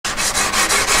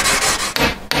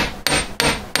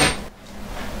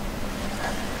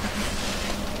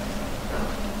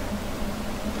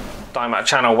Diamond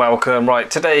channel, welcome. Right,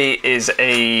 today is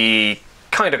a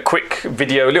kind of quick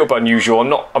video, a little bit unusual. I'm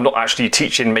not actually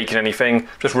teaching, making anything,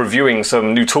 just reviewing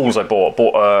some new tools I bought.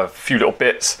 Bought a few little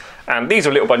bits, and these are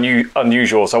a little bit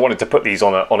unusual, so I wanted to put these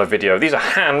on a video. These are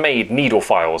handmade needle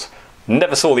files.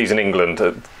 Never saw these in England.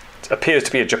 It appears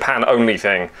to be a Japan only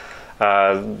thing.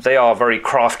 They are very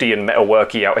crafty and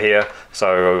metalworky out here,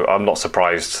 so I'm not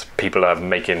surprised people are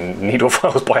making needle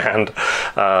files by hand.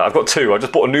 I've got two. I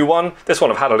just bought a new one. This one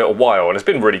I've had a little while and it's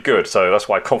been really good, so that's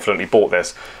why I confidently bought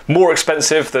this. More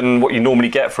expensive than what you normally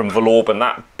get from Vallorbe and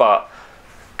that, but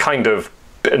kind of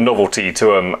bit of novelty to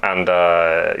them, and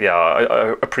yeah,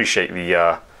 I appreciate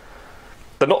the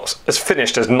they're not as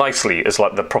finished as nicely as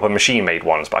like the proper machine-made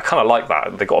ones, but I kind of like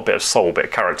that. They've got a bit of soul, bit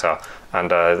of character,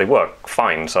 and they work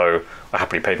fine, so I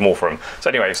happily paid more for them. So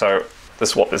anyway, so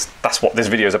that's what this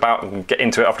video is about. And get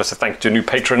into it after. So thank you to a new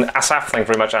patron, Asaf. Thank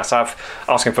you very much, Asaf.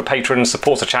 Asking for patrons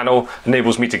supports the channel,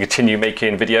 enables me to continue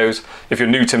making videos. If you're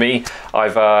new to me,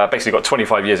 I've basically got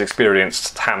 25 years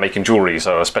experience hand making jewellery,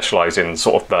 so I specialise in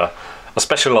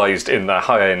specialised in the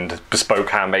high-end bespoke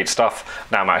handmade stuff.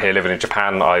 Now I'm out here living in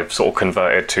Japan, I've sort of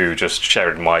converted to just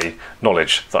sharing my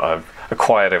knowledge that I've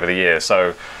acquired over the years.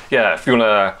 So yeah, if you want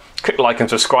to click like and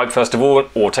subscribe first of all,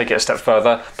 or take it a step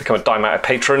further, become a Diamond Mounter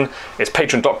patron. It's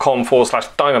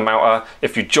patreon.com/diamondmounter.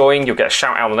 If you join, you'll get a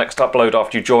shout out on the next upload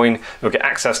after you join. You'll get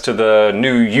access to the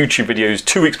new YouTube videos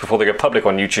 2 weeks before they go public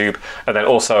on YouTube, and then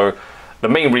also the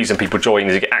main reason people join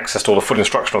is you get access to all the full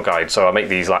instructional guides. So I make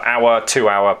these like hour, 2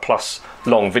 hour plus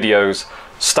long videos,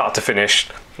 start to finish,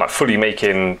 like fully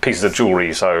making pieces of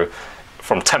jewellery. So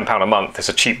from £10 a month, it's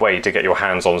a cheap way to get your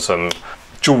hands on some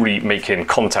jewellery making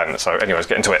content. So anyway, let's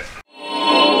get into it.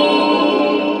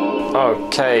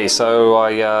 Okay, so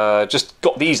I just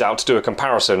got these out to do a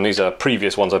comparison. These are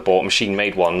previous ones I bought, machine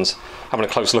made ones. Having a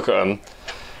close look at them.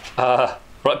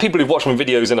 Right, people who've watched my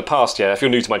videos in the past, yeah, if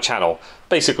you're new to my channel,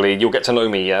 basically you'll get to know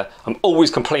me, yeah. I'm always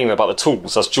complaining about the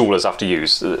tools us jewellers have to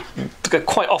use. They're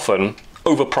quite often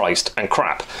overpriced and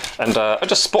crap. And I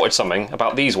just spotted something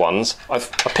about these ones. I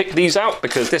picked these out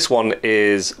because this one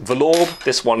is Vallorbe,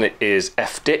 this one is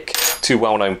F.Dick, two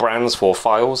well-known brands for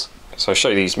files. So I'll show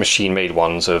you these machine-made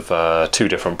ones of two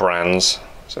different brands.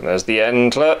 So there's the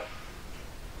endlet, a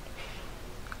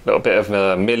little bit of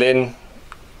milling.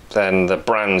 Then the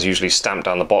brand's usually stamped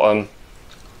down the bottom.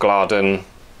 Garden,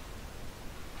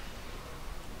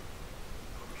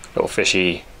 little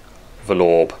fishy,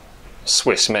 Vallorbe,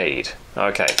 Swiss made.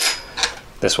 Okay,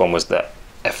 this one was the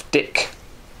F.Dick.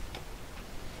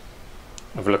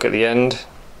 Have a look at the end.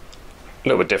 A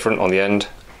little bit different on the end.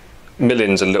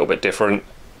 Milling's a little bit different.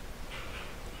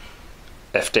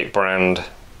 F.Dick brand,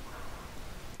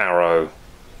 arrow,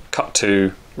 cut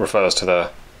to refers to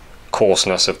the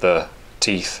coarseness of the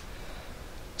teeth.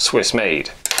 Swiss made.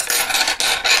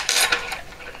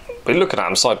 But looking at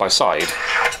them side by side,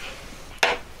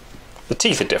 the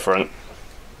teeth are different,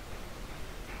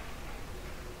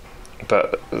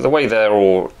 but the way they're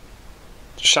all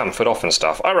chamfered off and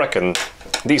stuff, I reckon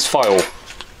these file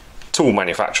tool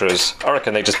manufacturers, I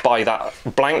reckon they just buy that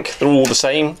blank, they're all the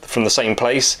same, from the same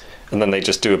place, and then they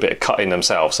just do a bit of cutting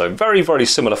themselves. So very, very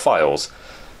similar files.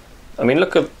 I mean,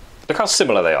 look how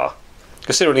similar they are.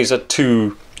 Considering these are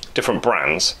two different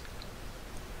brands,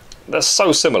 they're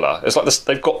so similar. It's like this,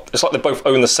 it's like they both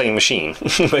own the same machine.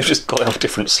 They've just got out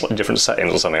different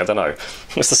settings or something. I don't know.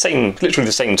 It's the same, literally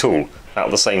the same tool out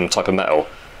of the same type of metal,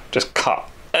 just cut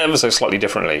ever so slightly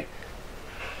differently.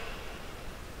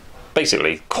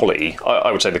 Basically, quality.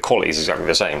 I would say the quality is exactly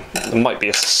the same. There might be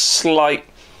a slight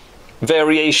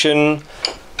variation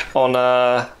on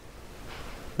the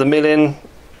milling.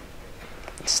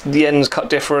 The ends cut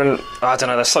different. I don't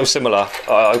know, they're so similar.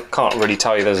 I can't really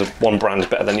tell you there's one brand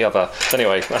better than the other.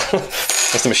 Anyway,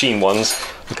 that's the machine ones.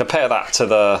 And compare that to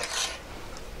the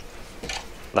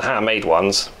handmade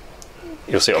ones.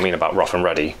 You'll see what I mean about rough and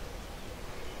ready.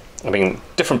 I mean,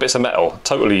 different bits of metal,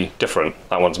 totally different.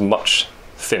 That one's much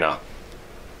thinner.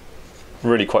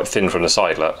 Really quite thin from the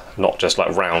side, look. Not just like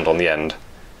round on the end.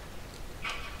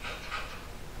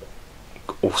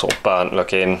 All sort of burnt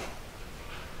looking.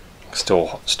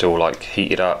 Still like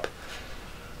heated up.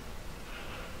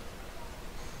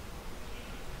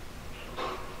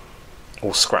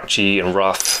 All scratchy and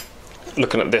rough.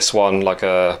 Looking at this one like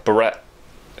a barrette,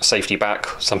 safety back.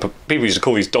 Some people used to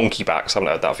call these donkey backs. I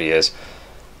haven't heard that for years.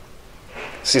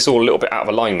 So it's all a little bit out of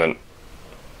alignment.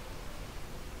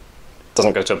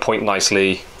 Doesn't go to a point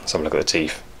nicely. Let's have a look at the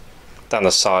teeth. Down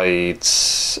the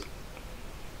sides.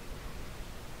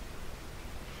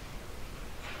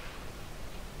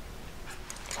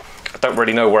 don't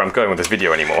really know where I'm going with this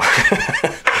video anymore.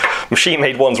 Machine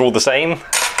made ones are all the same.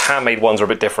 Handmade ones are a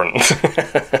bit different.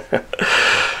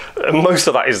 Most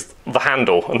of that is the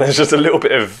handle, and there's just a little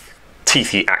bit of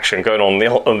teethy action going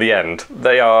on the end.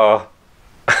 They are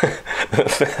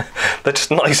they're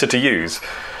just nicer to use.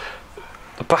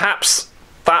 Perhaps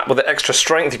that with the extra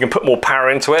strength you can put more power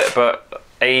into it, but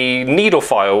a needle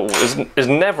file is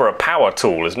never a power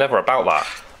tool, is never about that.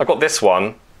 I've got this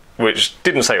one which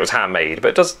didn't say it was handmade,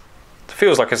 but it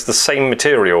feels like it's the same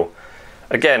material.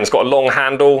 Again, it's got a long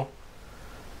handle,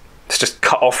 it's just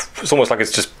cut off, it's almost like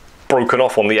it's just broken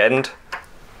off on the end,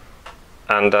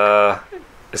 and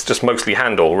it's just mostly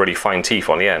handle, really fine teeth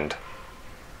on the end.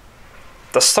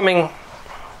 There's something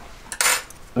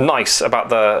nice about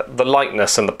the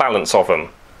lightness and the balance of them.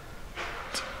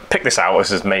 Pick this out,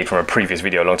 this is made from a previous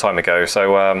video a long time ago.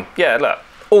 So yeah, look,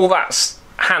 all that's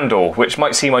handle, which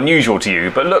might seem unusual to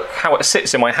you, but look how it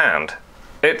sits in my hand.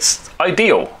 It's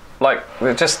ideal. Like,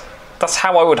 that's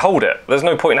how I would hold it. There's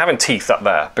no point in having teeth up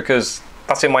there because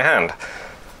that's in my hand.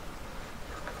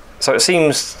 So it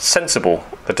seems sensible,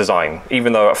 the design,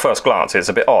 even though at first glance it's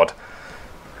a bit odd.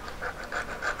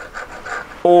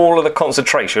 All of the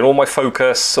concentration, all my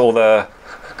focus, all the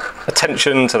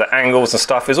attention to the angles and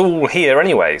stuff is all here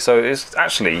anyway, so it's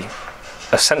actually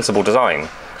a sensible design.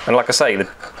 And like I say,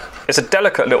 it's a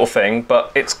delicate little thing,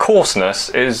 but its coarseness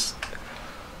is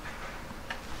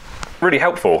really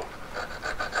helpful.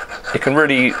 You can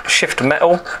really shift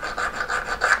metal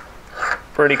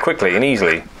really quickly and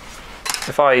easily.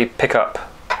 If I pick up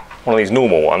one of these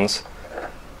normal ones,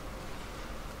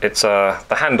 it's the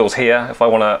handle's here. If I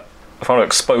want to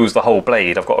expose the whole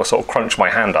blade, I've got to sort of crunch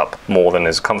my hand up more than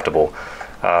is comfortable.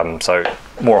 So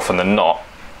more often than not,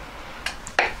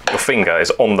 your finger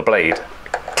is on the blade.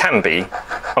 Can be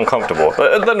uncomfortable.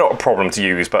 They're not a problem to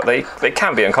use, but they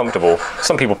can be uncomfortable.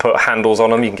 Some people put handles on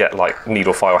them. You can get like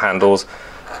needle file handles.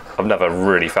 I've never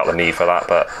really felt the need for that,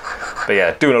 but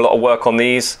yeah, doing a lot of work on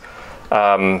these.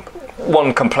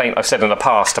 One complaint I've said in the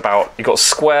past about, you've got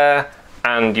square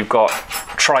and you've got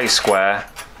tri-square,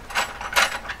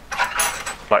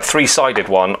 like three-sided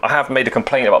one. I have made a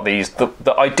complaint about these.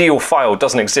 The ideal file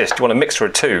doesn't exist. You want a mixture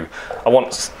of two. I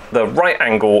want the right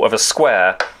angle of a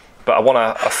square, but I want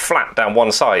a flat down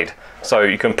one side, so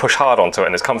you can push hard onto it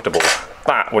and it's comfortable.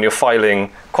 That, when you're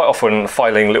filing, quite often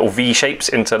filing little V shapes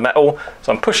into metal,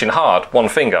 so I'm pushing hard, one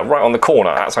finger, right on the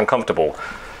corner, that's uncomfortable.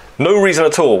 No reason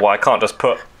at all why I can't just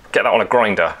get that on a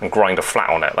grinder and grind a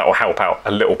flat on it. That will help out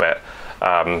a little bit.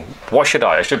 Why should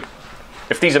I?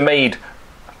 If these are made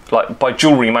like by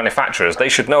jewellery manufacturers, they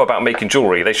should know about making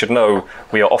jewellery. They should know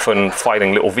we are often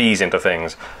filing little V's into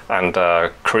things and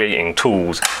creating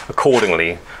tools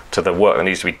accordingly to the work that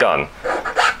needs to be done.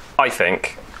 I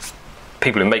think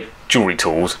people who make jewellery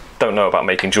tools don't know about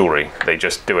making jewellery. They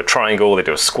just do a triangle, they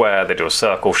do a square, they do a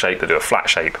circle shape, they do a flat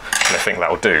shape, and they think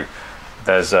that'll do.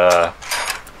 There's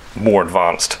more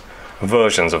advanced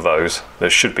versions of those that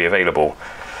should be available.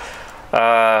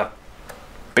 But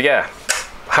yeah,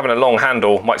 having a long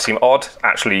handle might seem odd,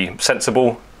 actually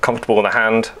sensible, comfortable in the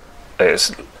hand. I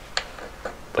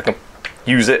can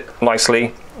use it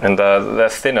nicely, and they're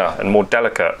thinner and more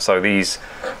delicate, so these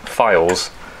files,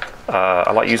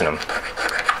 I like using them.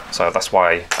 So that's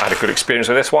why I had a good experience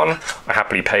with this one. I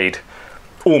happily paid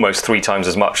almost 3 times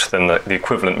as much than the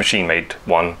equivalent machine-made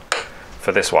one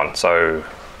for this one. So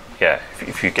yeah,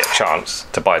 if you get a chance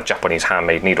to buy a Japanese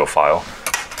handmade needle file,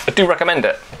 I do recommend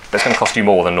it. It's going to cost you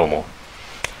more than normal.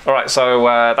 Alright, so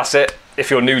that's it. If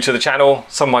you're new to the channel,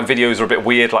 some of my videos are a bit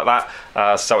weird like that.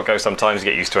 That's how it goes sometimes, you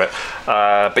get used to it.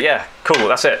 But yeah, cool,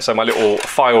 that's it. So my little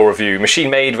file review, machine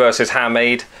made versus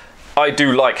handmade. I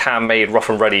do like handmade, rough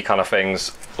and ready kind of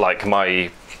things. Like my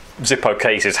Zippo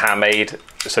case is handmade.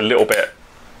 It's a little bit,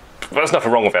 there's nothing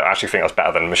wrong with it. I actually think that's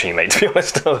better than machine made, to be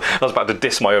honest. I was about to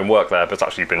diss my own work there, but it's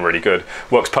actually been really good.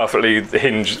 Works perfectly, the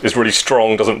hinge is really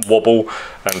strong, doesn't wobble,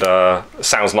 and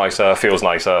sounds nicer, feels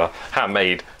nicer.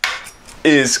 Handmade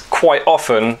is quite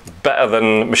often better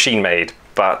than machine made,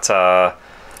 but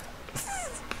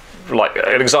like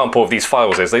an example of these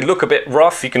files is, they look a bit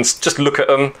rough, you can just look at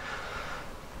them.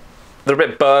 They're a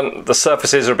bit burnt, the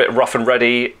surfaces are a bit rough and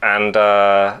ready, and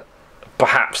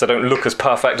perhaps they don't look as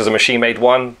perfect as a machine-made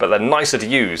one, but they're nicer to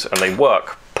use and they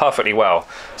work perfectly well,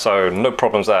 so no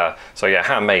problems there. So yeah,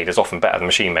 handmade is often better than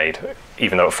machine-made,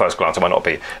 even though at first glance it might not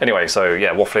be. Anyway, so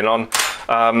yeah, waffling on.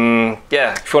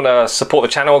 Yeah, if you want to support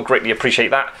the channel, greatly appreciate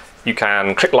that. You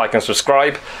can click like and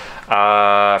subscribe.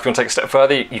 If you want to take a step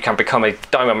further, you can become a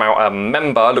Diamond Mount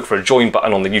member. Look for a join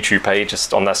button on the YouTube page,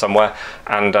 just on there somewhere.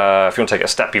 And if you want to take it a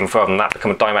step even further than that,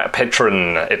 become a Diamond Mount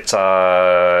patron. It's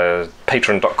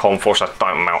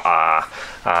patron.com/Diamond Mount.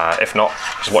 If not,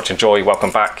 just watch, enjoy,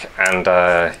 welcome back, and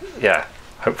yeah,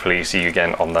 hopefully see you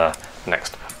again on the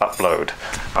next upload.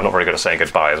 I'm not very good at saying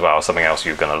goodbye as well, something else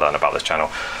you're going to learn about this channel.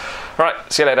 Alright,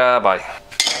 see you later, bye.